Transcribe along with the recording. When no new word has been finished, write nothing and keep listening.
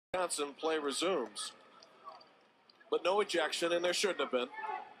Wisconsin play resumes. But no ejection, and there shouldn't have been.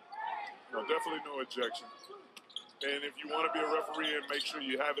 No, definitely no ejection. And if you want to be a referee and make sure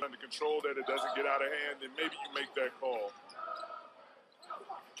you have it under control, that it doesn't get out of hand, then maybe you make that call.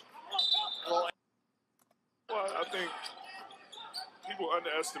 Well, I think people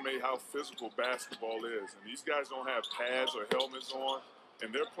underestimate how physical basketball is. And these guys don't have pads or helmets on,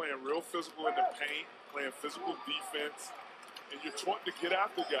 and they're playing real physical in the paint, playing physical defense. And you're taught to get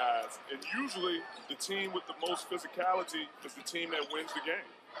after guys. And usually the team with the most physicality is the team that wins the game.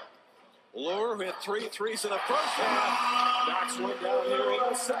 Lure hit 3 threes in the first half. Knocks one down here in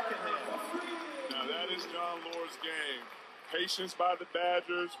the second half. Now that is John Lure's game. Patience by the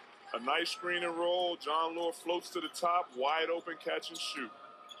Badgers. A nice screen and roll. John Lure floats to the top. Wide open catch and shoot.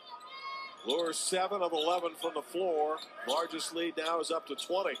 Lure 7 of 11 from the floor. Largest lead now is up to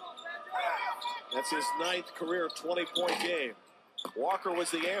 20. That's his 9th career 20-point game. Walker was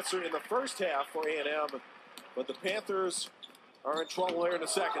the answer in the first half for A&M, but the Panthers are in trouble here in the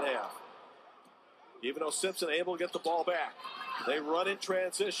second half. Even though Simpson able to get the ball back. They run in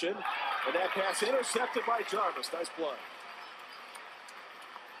transition, and that pass intercepted by Jarvis. Nice play.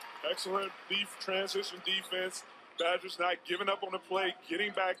 Excellent transition defense. Badgers not giving up on the play,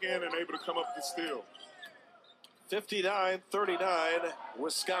 getting back in and able to come up with the steal. 59-39,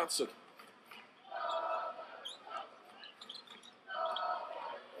 Wisconsin.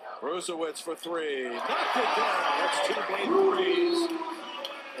 Brusewitz for 3. Knocked it down. That's 2 game threes in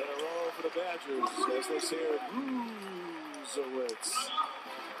a row for the Badgers as they hear Brusewitz.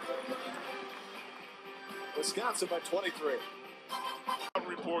 Wisconsin by 23.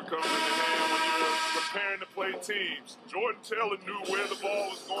 Report coming in the hand when you're preparing to play teams. Jordan Taylor knew where the ball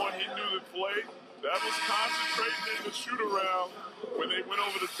was going. He knew the play. That was concentrating in the shoot-around when they went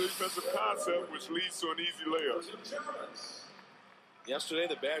over the defensive concept, which leads to an easy layup. Yesterday,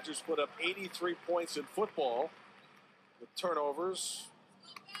 the Badgers put up 83 points in football with turnovers,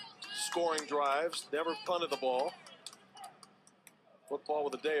 scoring drives, never punted the ball. Football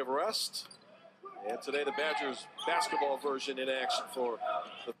with a day of rest. And today, the Badgers basketball version in action for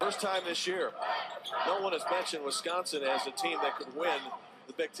the first time this year. No one has mentioned Wisconsin as a team that could win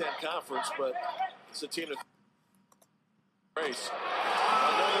the Big Ten Conference, but it's a team that race.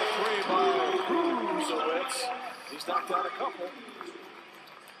 Another 3 by Brusewitz. He's knocked out a couple.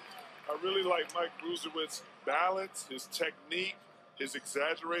 I really like Mike Brucewitz's balance, his technique, his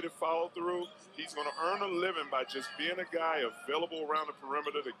exaggerated follow-through. He's going to earn a living by just being a guy available around the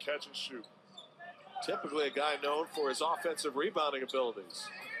perimeter to catch and shoot. Typically a guy known for his offensive rebounding abilities.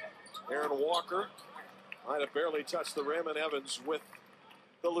 Aaron Walker might have barely touched the rim, and Evans with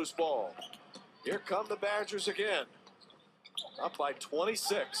the loose ball. Here come the Badgers again. Up by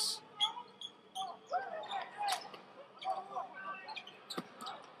 26.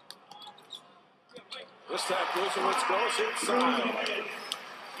 This time, Brusewitz goes inside.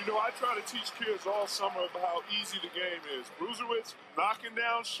 You know, I try to teach kids all summer about how easy the game is. Brusewitz knocking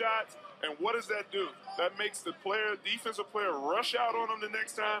down shots, and what does that do? That makes the defensive player rush out on him the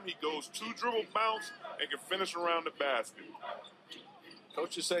next time. He goes 2 dribble bounce and can finish around the basket.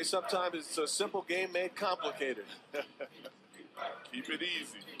 Coaches say sometimes it's a simple game made complicated. Keep it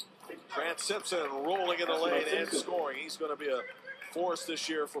easy. Grant Simpson rolling in the lane and scoring. He's going to be a force this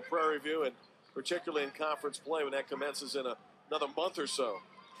year for Prairie View, and particularly in conference play when that commences in another month or so.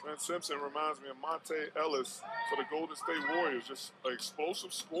 Trent Simpson reminds me of Monte Ellis for the Golden State Warriors. Just an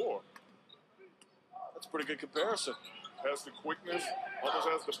explosive score. That's a pretty good comparison. Has the quickness, almost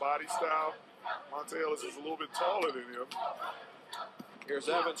has the body style. Monte Ellis is a little bit taller than him. Here's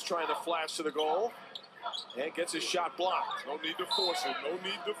Evans trying to flash to the goal and gets his shot blocked. No need to force it. No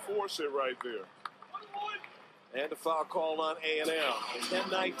need to force it right there. And a foul called on A&M.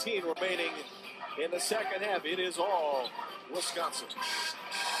 10:19 remaining in the second half. It is all Wisconsin.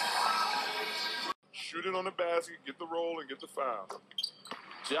 Shoot it on the basket, get the roll, and get the foul.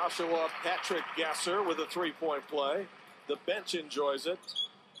 Joshua Patrick Gasser with a 3-point play. The bench enjoys it.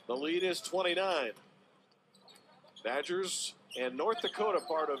 The lead is 29. Badgers and North Dakota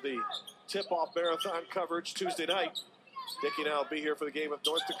part of the tip-off marathon coverage Tuesday night. Dickie now will be here for the game of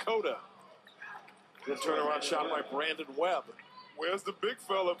North Dakota. Good turnaround shot by Brandon Webb. Where's the big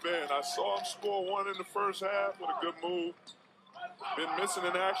fella been? I saw him score 1 in the first half with a good move. Been missing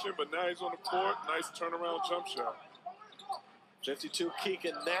in action, but now he's on the court. Nice turnaround jump shot. 52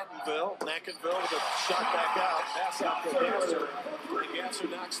 Keegan Nattonville with a shot back out. Pass out to Gasser. And Gasser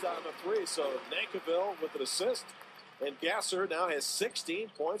knocks down a 3. So Nankerville with an assist. And Gasser now has 16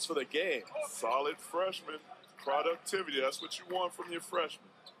 points for the game. Solid freshman. Productivity. That's what you want from your freshman.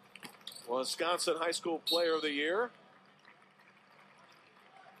 Wisconsin High School Player of the Year.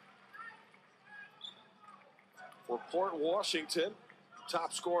 for Port Washington.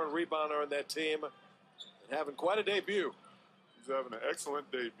 Top scorer and rebounder on that team. And having quite a debut. He's having an excellent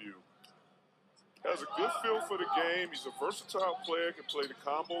debut. Has a good feel for the game. He's a versatile player, can play the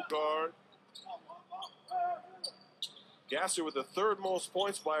combo guard. Gasser with the third most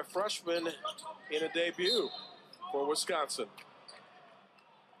points by a freshman in a debut for Wisconsin.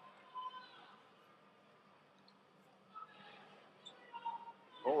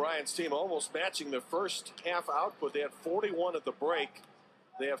 Orion's team almost matching the first half output. They had 41 at the break.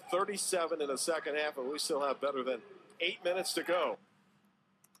 They have 37 in the second half, and we still have better than 8 minutes to go.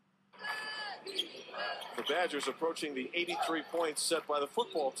 The Badgers approaching the 83 points set by the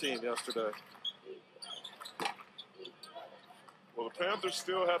football team yesterday. Well, the Panthers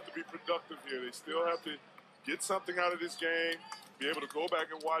still have to be productive here. They still have to get something out of this game, be able to go back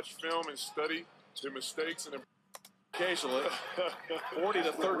and watch film and study their mistakes. And occasionally,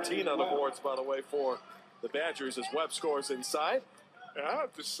 40-13 on the boards, by the way, for the Badgers as Webb scores inside. And I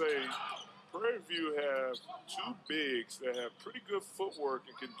have to say, Prairie View have two bigs that have pretty good footwork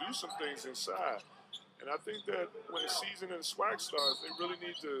and can do some things inside. And I think that when the season and the swag starts, they really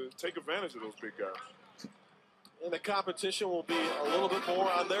need to take advantage of those big guys. And the competition will be a little bit more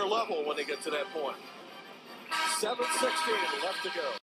on their level when they get to that point. 7:16 left to go.